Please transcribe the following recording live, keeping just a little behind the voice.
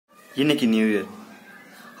இன்னைக்கு new year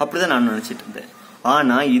அப்படிதான் நான் நினைச்சிட்டு இருந்தேன்.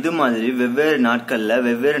 ஆனா இது மாதிரி வெவ்வேறு நாட்கள்ல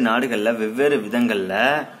வெவ்வேறு நாடுகள்ல வெவ்வேறு விதங்கள்ல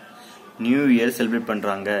நியூ இயர் செலிப்ரேட்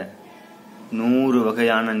பண்றாங்க. 100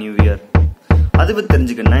 வகையான நியூ இயர். அதை பத்தி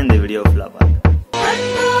தெரிஞ்சுக்கணும்னா இந்த வீடியோ ஃபுல்லா பாருங்க.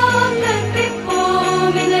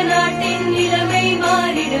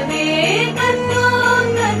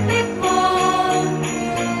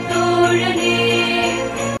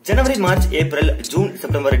 ஜனவரி, மார்ச், ஏப்ரல், ஜூன்,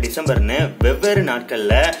 செப்டம்பர், டிசம்பர்னு வெவ்வேறு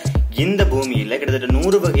நாட்கள்ல இந்த பூமியில கிட்டத்தட்ட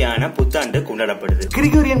 100 வகையான புத்தாண்டு கொண்டாடப்படுது.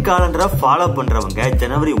 கிரிகோரியன் காலண்டரை ஃபாலோ பண்றவங்க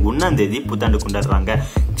ஜனவரி 1ஆம் தேதி புத்தாண்டு கொண்டாடுறாங்க.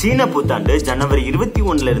 சீன புத்தாண்டு ஜனவரி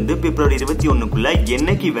 21 இருந்து பிப்ரவரி 21க்குள்ள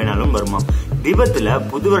என்னைக்கு வேணாலும் வருமா. திபெத்துல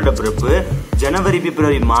புது வருட பிறப்பு ஜனவரி,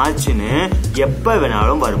 பிப்ரவரி, மார்ச்னு எப்ப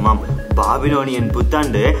வேணாலும் வருமாம். பாபிலோனியன்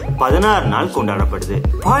புத்தாண்டு 16 நாள் கொண்டாடப்படுது.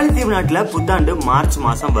 பாலித்தீவு நாட்டுல புத்தாண்டு மார்ச்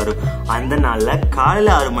மாசம் வரும். அந்த நாள்ல காலையில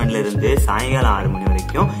 6 மணில இருந்து சாயங்காலம் 6 மணி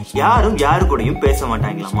வரைக்கும் யாரும் யாரு கூடயும் பேச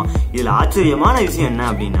மாட்டாங்களாமா. இதுல ஆச்சரியமான விஷயம் என்ன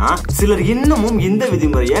அப்படின்னா, சிலர் இன்னமும் இந்த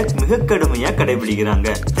விதிமுறைய மிக கடுமையா கடைபிடிக்கிறாங்க.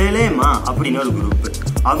 தெலேமா அப்படின்னு ஒரு குரூப்,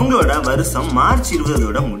 அவங்களோட வருஷம் மார்ச்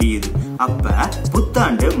 20 முடியுது. அப்ப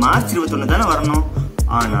புத்தாண்டு மார்ச் 21 தானே வரணும்.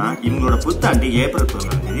 ஆனா இவங்களோட புத்தாண்டு ஏப்ரல்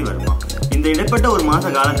 11ஆம் தேதி வருமா. இந்த இடைப்பட்ட ஒரு மாச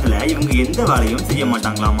காலத்துல இவங்க எந்த வேலையும் செய்ய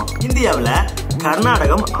மாட்டாங்களாமா. இந்தியாவில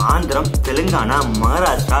கர்நாடகம், ஆந்திரம், தெலுங்கானா,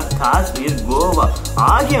 மகாராஷ்டிரா, காஷ்மீர், கோவா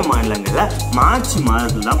ஆகிய மாநிலங்கள்ல மார்ச்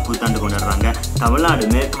மாதத்துல தான் புத்தாண்டு கொண்டாடுறாங்க. தமிழ்நாடு,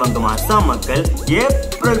 மேற்கு வங்கம், அஸ்ஸாம் மக்கள்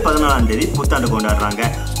ஏப்ரல் 14ஆம் தேதி புத்தாண்டு கொண்டாடுறாங்க.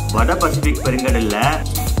 வட பசிபிக் பெருங்கடல்ல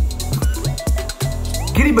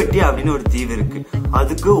கிரிபட்டி அப்படின்னு ஒரு தீவு இருக்கு.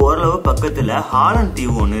 அதுக்கு ஓரளவு பக்கத்துல ஹாலண்ட்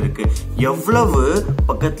தீவு ஒண்ணு இருக்கு. எவ்வளவு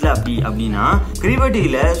பக்கத்துல அப்படின்னா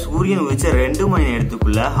கிரிபட்டியில சூரியன் உதிச்ச 2 மணி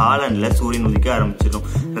நேரத்துக்குள்ள ஹாலண்ட்ல சூரியன் உதிக்க ஆரம்பிச்சிடும்.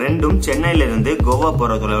 ரெண்டும் சென்னையில இருந்து கோவா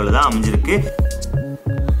போற தொலைவுல தான் அமைஞ்சிருக்கு.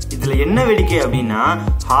 இதுல என்ன வேடிக்கை அப்படின்னா,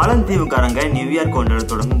 ஹாலண்ட் தீவுக்காரங்க நியூ இயர் கொண்டாட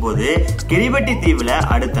தொடங்கும் போது கிரிபட்டி தீவுல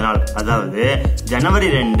அடுத்த நாள், அதாவது ஜனவரி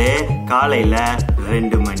 2 காலையில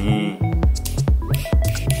 2 மணி.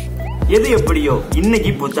 எது எப்படியோ இன்னைக்கு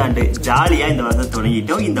புத்தாண்டு ஜாலியா இந்த வருஷம்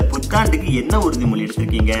தொடங்கிட்டோம். இந்த புத்தாண்டுக்கு என்ன உறுதிமொழி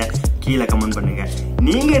எடுத்திருக்கீங்க கீழே கமெண்ட் பண்ணுங்க.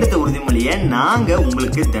 நீங்க எடுத்த உறுதிமொழியை நாங்க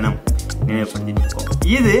உங்களுக்கு தினம் நினைவுபடுத்திட்டு இருக்கோம்.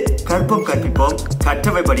 இது கற்போம் கற்பிப்போம்,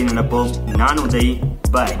 கற்றவை படி நடப்போம். நான் உதய்.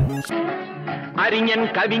 பாய். அறிஞன்,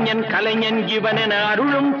 கவிஞன், கலைஞன் இவனென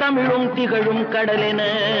அருளும் தமிழும் திகழும் கடலென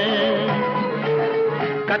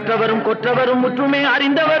கற்றவரும் கொற்றவரும் முற்றுமே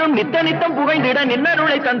அறிந்தவரும் நித்த நித்தம் புகைந்திட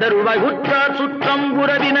நின்னருளை தந்தருவாய். உற்றார் சுற்றம்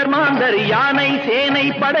உறவினர் மாந்தர் யானை சேனை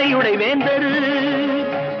படையுடை வேந்தரு